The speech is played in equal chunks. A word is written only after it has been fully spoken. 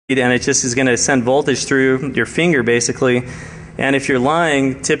and it just is going to send voltage through your finger basically. And if you're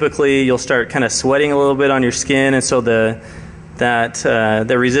lying, typically you'll start kind of sweating a little bit on your skin, and so the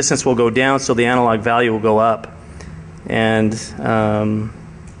resistance will go down, so the analog value will go up. And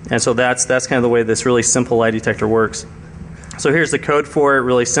so that's kind of the way this really simple lie detector works. So here's the code for it,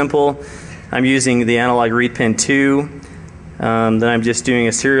 really simple. I'm using the analog read pin 2. Then I'm just doing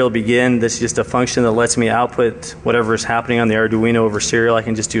a serial begin. This is just a function that lets me output whatever is happening on the Arduino over serial. I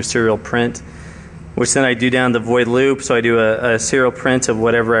can just do a serial print, which then I do down the void loop. So I do a serial print of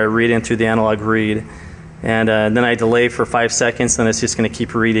whatever I read in through the analog read. And then I delay for 5 seconds, then it's just going to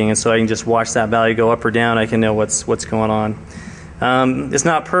keep reading. And so I can just watch that value go up or down. I can know what's going on. It's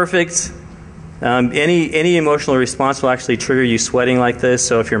not perfect. Any emotional response will actually trigger you sweating like this.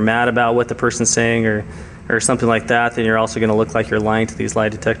 So if you're mad about what the person's saying or something like that, then you're also going to look like you're lying to these lie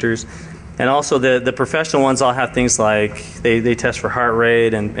detectors. And also the professional ones all have things like they test for heart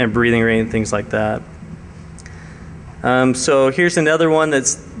rate and breathing rate and things like that. So here's another one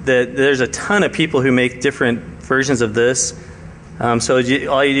that there's a ton of people who make different versions of this. So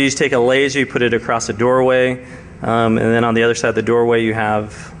all you do is take a laser, you put it across a doorway, and then on the other side of the doorway you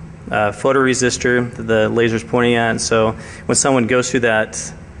have a photoresistor that the laser's pointing at. And so when someone goes through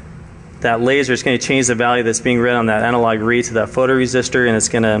that laser, it's going to change the value that's being read on that analog read to that photoresistor, and it's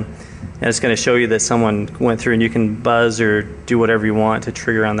going to show you that someone went through, and you can buzz or do whatever you want to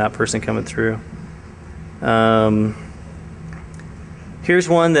trigger on that person coming through. Here's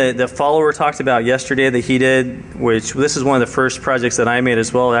one that the follower talked about yesterday that he did, which this is one of the first projects that I made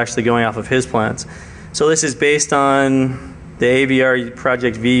as well, actually going off of his plans. So this is based on the AVR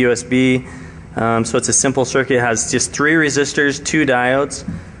project VUSB. So it's a simple circuit. It has just 3 resistors, 2 diodes,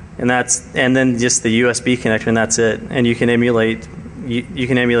 and then just the USB connector, and that's it. And you can emulate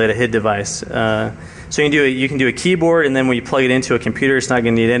a HID device. So you can do a keyboard, and then when you plug it into a computer, it's not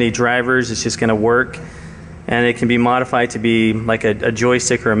going to need any drivers. It's just going to work. And it can be modified to be like a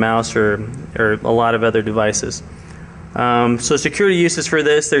joystick or a mouse or a lot of other devices. So security uses for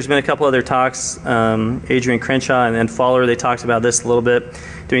this, there's been a couple other talks. Adrian Crenshaw and Fowler, they talked about this a little bit,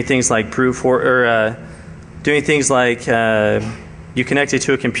 doing things like you connect it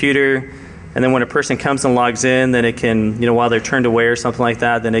to a computer, and then when a person comes and logs in, then it can, while they're turned away or something like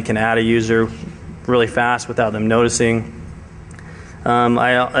that, then it can add a user really fast without them noticing.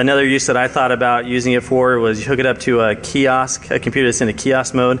 Another use that I thought about using it for was you hook it up to a kiosk, a computer that's in a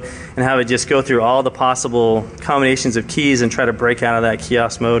kiosk mode, and have it just go through all the possible combinations of keys and try to break out of that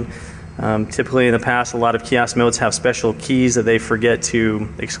kiosk mode. Typically in the past, a lot of kiosk modes have special keys that they forget to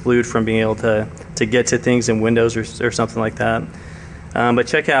exclude from being able to get to things in Windows or something like that. But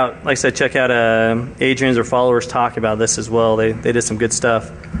check out Adrian's or followers talk about this as well. They did some good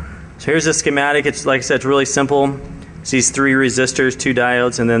stuff. So here's the schematic. It's, like I said, it's really simple. It's these 3 resistors, 2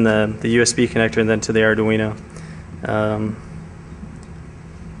 diodes, and then the USB connector, and then to the Arduino.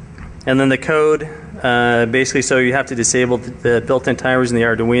 And then the code, basically, so you have to disable the built-in timers in the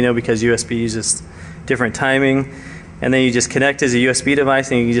Arduino because USB uses different timing. And then you just connect as a USB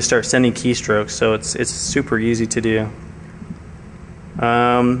device, and you can just start sending keystrokes. So it's super easy to do.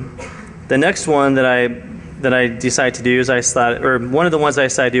 The next one that I decided to do is one of the ones I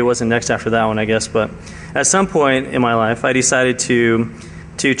decided to do wasn't next after that one, I guess, but at some point in my life I decided to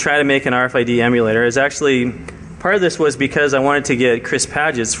try to make an RFID emulator. It's actually, part of this was because I wanted to get Chris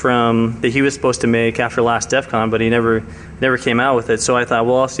Paget's that he was supposed to make after last DEFCON, but he never came out with it. So I thought,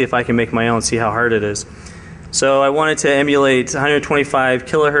 well, I'll see if I can make my own, see how hard it is. So I wanted to emulate 125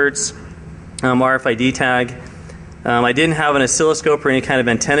 kilohertz RFID tag. I didn't have an oscilloscope or any kind of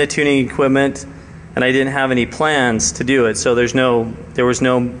antenna tuning equipment, and I didn't have any plans to do it. So there was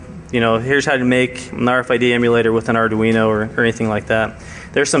no, here's how to make an RFID emulator with an Arduino or anything like that.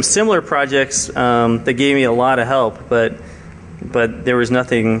 There's some similar projects that gave me a lot of help, but there was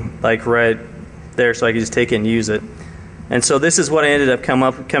nothing like right there so I could just take it and use it. And so this is what I ended up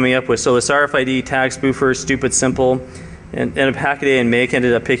coming up with. So this RFID tag spoofer, stupid simple, and Hackaday and Make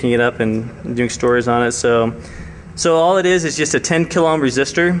ended up picking it up and doing stories on it. So all it is just a 10 kilo ohm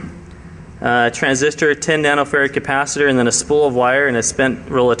resistor, transistor, 10 nanofarad capacitor, and then a spool of wire and a spent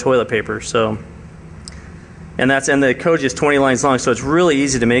roll of toilet paper. So, and the code is 20 lines long, so it's really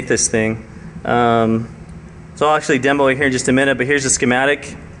easy to make this thing. So I'll actually demo it here in just a minute, but here's the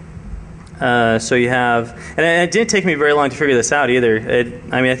schematic. So you have, and it didn't take me very long to figure this out either.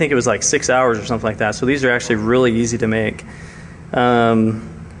 I think it was like 6 hours or something like that. So these are actually really easy to make.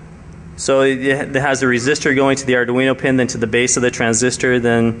 So it has a resistor going to the Arduino pin, then to the base of the transistor,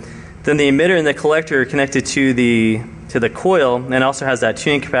 then the emitter and the collector are connected to the coil, and also has that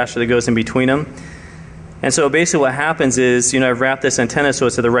tuning capacitor that goes in between them. And so basically what happens is, I've wrapped this antenna so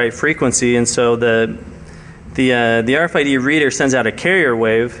it's at the right frequency, and so the RFID reader sends out a carrier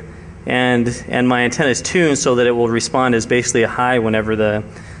wave, and my antenna is tuned so that it will respond as basically a high whenever the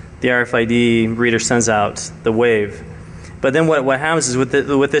RFID reader sends out the wave. But then what happens is with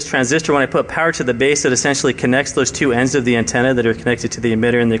this transistor, when I put power to the base, it essentially connects those two ends of the antenna that are connected to the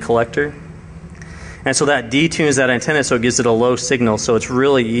emitter and the collector. And so that detunes that antenna, so it gives it a low signal. So it's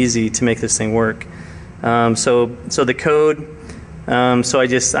really easy to make this thing work. So the code,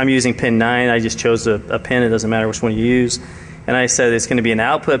 I'm using pin 9. I just chose a pin. It doesn't matter which one you use. And I said it's going to be an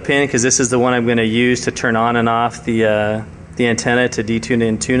output pin because this is the one I'm going to use to turn on and off the antenna to detune it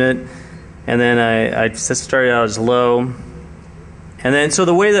and tune it. And then I just started out as low. And then, so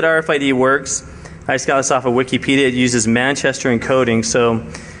the way that RFID works, I just got this off of Wikipedia. It uses Manchester encoding. So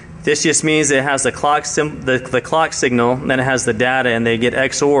this just means it has the clock signal, and then it has the data, and they get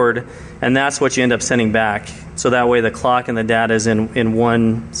XOR'd, and that's what you end up sending back. So that way the clock and the data is in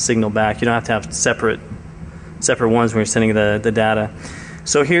one signal back. You don't have to have separate ones when you're sending the data.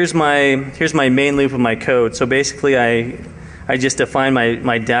 So here's my main loop of my code. So basically I just define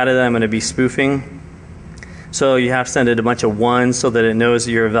my data that I'm going to be spoofing. So you have to send it a bunch of ones so that it knows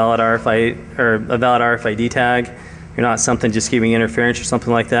that you're a valid RFID tag. You're not something just giving interference or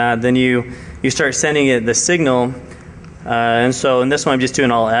something like that. Then you start sending it the signal, and so in this one I'm just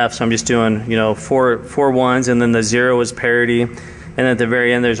doing all F. So I'm just doing four ones, and then the 0 is parity, and at the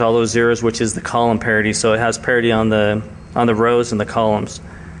very end there's all those zeros, which is the column parity. So it has parity on the rows and the columns.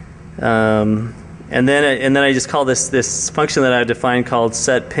 And then I just call this function that I defined called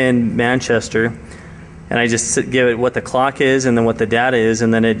set pin Manchester. And I just give it what the clock is and then what the data is,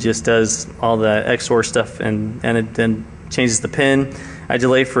 and then it just does all the XOR stuff, and it then changes the pin. I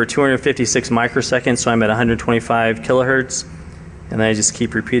delay for 256 microseconds, so I'm at 125 kilohertz, and then I just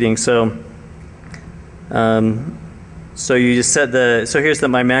keep repeating. So you just set so here's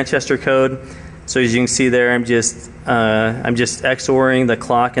my Manchester code. So as you can see there, I'm just XORing the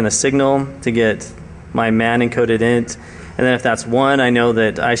clock and the signal to get my man encoded int. And then if that's 1, I know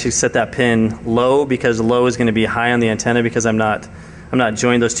that I should set that pin low, because low is going to be high on the antenna because I'm not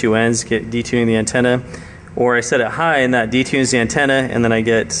joining those two ends, detuning the antenna. Or I set it high, and that detunes the antenna, and then I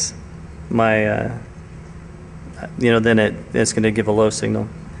get my, then it's going to give a low signal.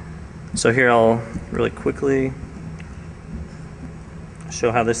 So here I'll really quickly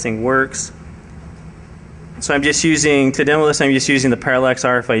show how this thing works. So to demo this, I'm just using the Parallax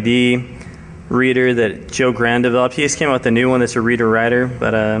RFID reader that Joe Grand developed. He just came out with a new one that's a reader-writer,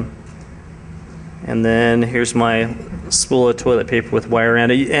 and then here's my spool of toilet paper with wire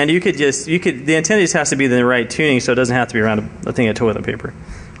around it. And the antenna just has to be the right tuning, so it doesn't have to be around a thing of toilet paper.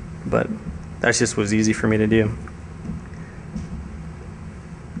 But that just was easy for me to do.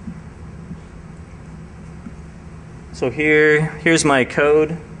 So here's my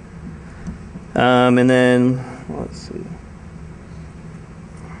code, and then let's see.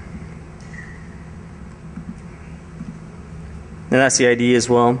 And that's the ID as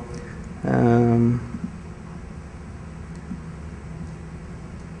well.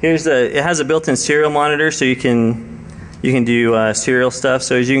 It has a built-in serial monitor, so you can do serial stuff.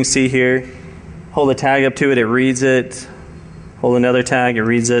 So as you can see here, hold a tag up to it, it reads it. Hold another tag, it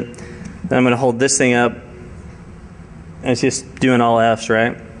reads it. Then I'm going to hold this thing up, and it's just doing all F's,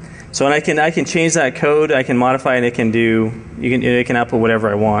 right? So I can change that code, I can modify it, and it can output whatever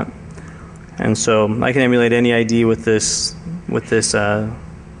I want. And so I can emulate any ID with this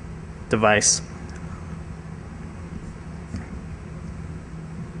device.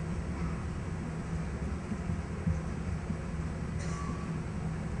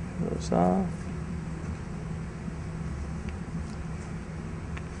 Goes off.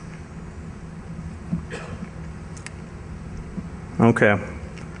 Okay.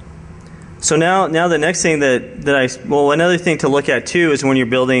 So now the next thing another thing to look at too is when you're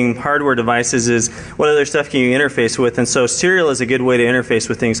building hardware devices is what other stuff can you interface with. And so serial is a good way to interface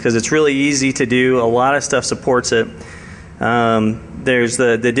with things because it's really easy to do. A lot of stuff supports it. There's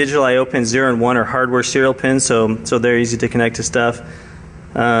the digital I/O pins 0 and 1 are hardware serial pins, so they're easy to connect to stuff.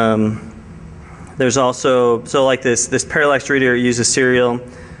 There's also, like this Parallax reader uses serial.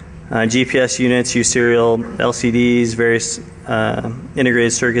 GPS units use serial, LCDs, various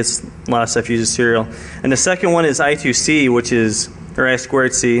integrated circuits, a lot of stuff uses serial. And the second one is I2C, or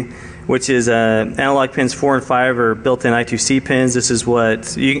I2C, which is analog pins 4 and 5 are built-in I2C pins. This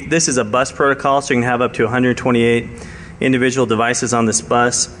is a bus protocol, so you can have up to 128 individual devices on this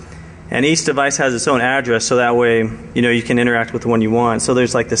bus. And each device has its own address, so that way you can interact with the one you want. So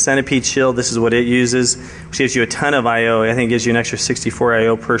there's like the Centipede shield. This is what it uses, which gives you a ton of I/O. I think it gives you an extra 64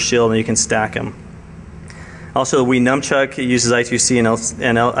 I/O per shield, and you can stack them. Also, the Wii Nunchuck, it uses I2C,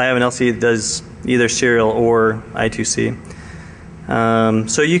 and I have an LCD that does either serial or I2C.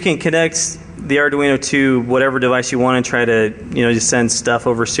 So you can connect the Arduino to whatever device you want and try to, just send stuff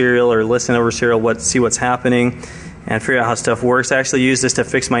over serial or listen over serial, see what's happening, and figure out how stuff works. I actually used this to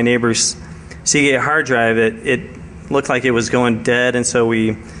fix my neighbor's Seagate hard drive. It looked like it was going dead, and so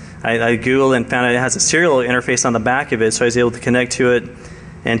I Googled and found out it has a serial interface on the back of it, so I was able to connect to it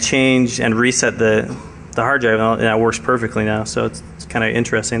and change and reset the hard drive, and that works perfectly now. So it's kind of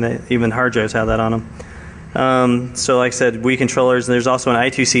interesting that even hard drives have that on them. So like I said, Wii controllers, and there's also an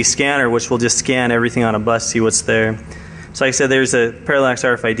I2C scanner, which will just scan everything on a bus, see what's there. So like I said, there's a Parallax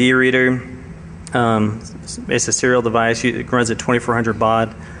RFID reader. It's a serial device. It runs at 2400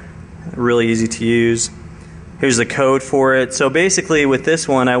 baud. Really easy to use. Here's the code for it. So basically with this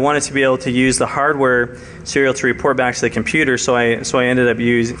one, I wanted to be able to use the hardware serial to report back to the computer, so I ended up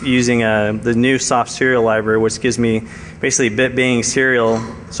using the new soft serial library, which gives me basically bit banging serial,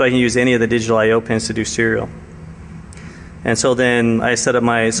 so I can use any of the digital I/O pins to do serial. And so then I set up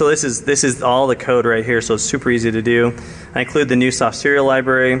so this is all the code right here, so it's super easy to do. I include the new soft serial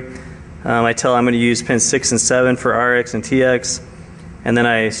library. I tell I'm going to use pins 6 and 7 for RX and TX, and then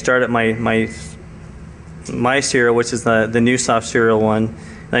I start up my serial, which is the new soft serial one,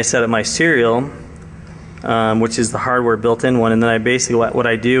 and I set up my serial, which is the hardware built-in one, and then I basically what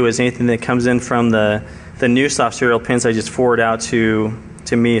I do is anything that comes in from the new soft serial pins, I just forward out to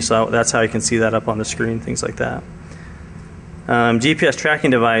me, so that's how you can see that up on the screen, things like that. GPS tracking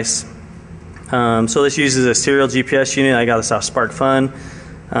device. So this uses a serial GPS unit. I got this off Spark Fun.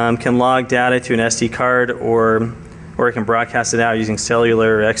 Can log data to an SD card, or it can broadcast it out using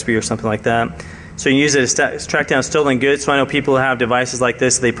cellular or XBee or something like that. So you can use it to track down stolen goods. So I know people who have devices like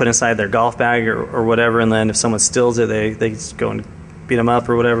this, they put inside their golf bag or whatever, and then if someone steals it, they just go and beat them up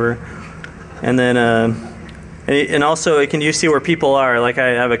or whatever. And then, and also you see where people are. Like I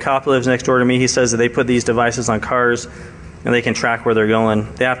have a cop who lives next door to me. He says that they put these devices on cars, and they can track where they're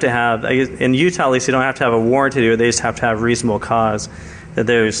going. They have to have, in Utah at least, you don't have to have a warrant to do it. They just have to have reasonable cause that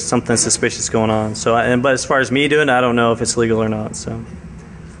there's something suspicious going on. So, but as far as me doing it, I don't know if it's legal or not. So.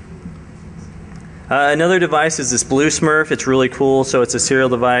 Another device is this Blue Smurf. It's really cool. So it's a serial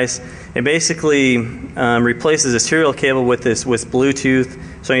device. It basically replaces a serial cable with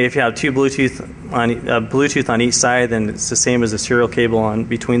Bluetooth. So if you have two Bluetooth on each side, then it's the same as a serial cable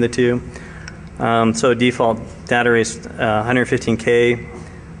between the two. So default data rate is 115K.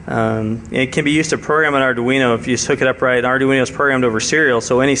 It can be used to program an Arduino if you just hook it up right. Arduino is programmed over serial,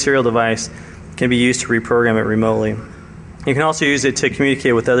 so any serial device can be used to reprogram it remotely. You can also use it to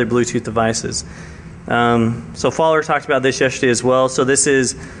communicate with other Bluetooth devices. So Fowler talked about this yesterday as well. So this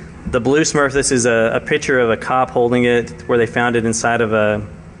is the Blue Smurf. This is a picture of a cop holding it, where they found it inside of I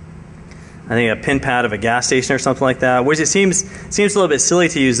think a pin pad of a gas station or something like that. Which it seems a little bit silly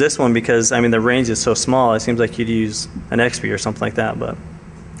to use this one because, I mean, the range is so small. It seems like you'd use an XBee or something like that, but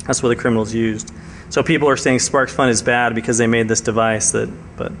that's what the criminals used. So people are saying Spark Fun is bad because they made this device, but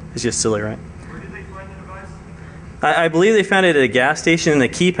it's just silly, right? Where did they find the device? I believe they found it at a gas station in the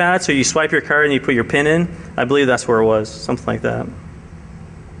keypad, so you swipe your card and you put your pin in. I believe that's where it was, something like that.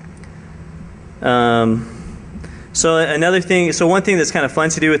 So one thing that's kind of fun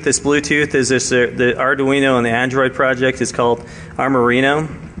to do with this Bluetooth is the Arduino and the Android project is called Armarino.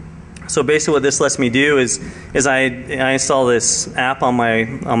 So basically what this lets me do is I install this app on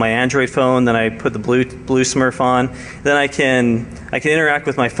my Android phone, then I put the Blue Smurf on. Then I can interact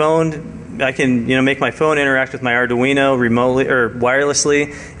with my phone. I can make my phone interact with my Arduino remotely or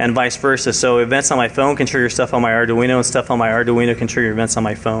wirelessly, and vice versa. So events on my phone can trigger stuff on my Arduino, and stuff on my Arduino can trigger events on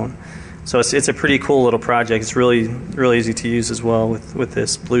my phone. So it's a pretty cool little project. It's really easy to use as well with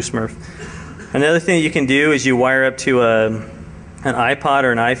this Blue Smurf. Another thing you can do is you wire up to an iPod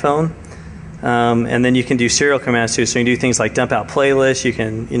or an iPhone, and then you can do serial commands too. So you can do things like dump out playlists. You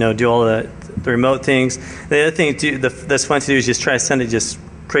can do all the remote things. The other thing that's fun to do is just try to send it just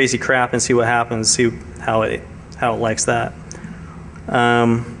crazy crap and see what happens. See how it likes that.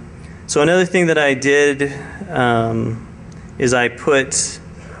 So another thing that I did is I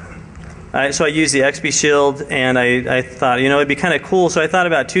used the XBee Shield, and I thought, it'd be kind of cool. So I thought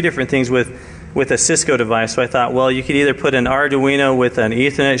about two different things with a Cisco device. So I thought, well, you could either put an Arduino with an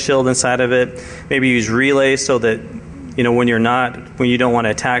Ethernet shield inside of it, maybe use relays so that, when you don't want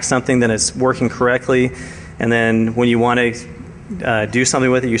to attack something, then it's working correctly. And then when you want to do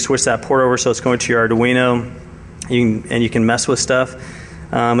something with it, you switch that port over so it's going to your Arduino, and you can mess with stuff.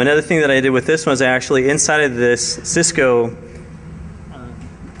 Another thing that I did with this one is I actually, inside of this Cisco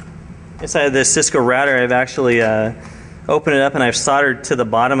router, I've actually opened it up and I've soldered to the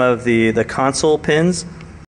bottom of the console pins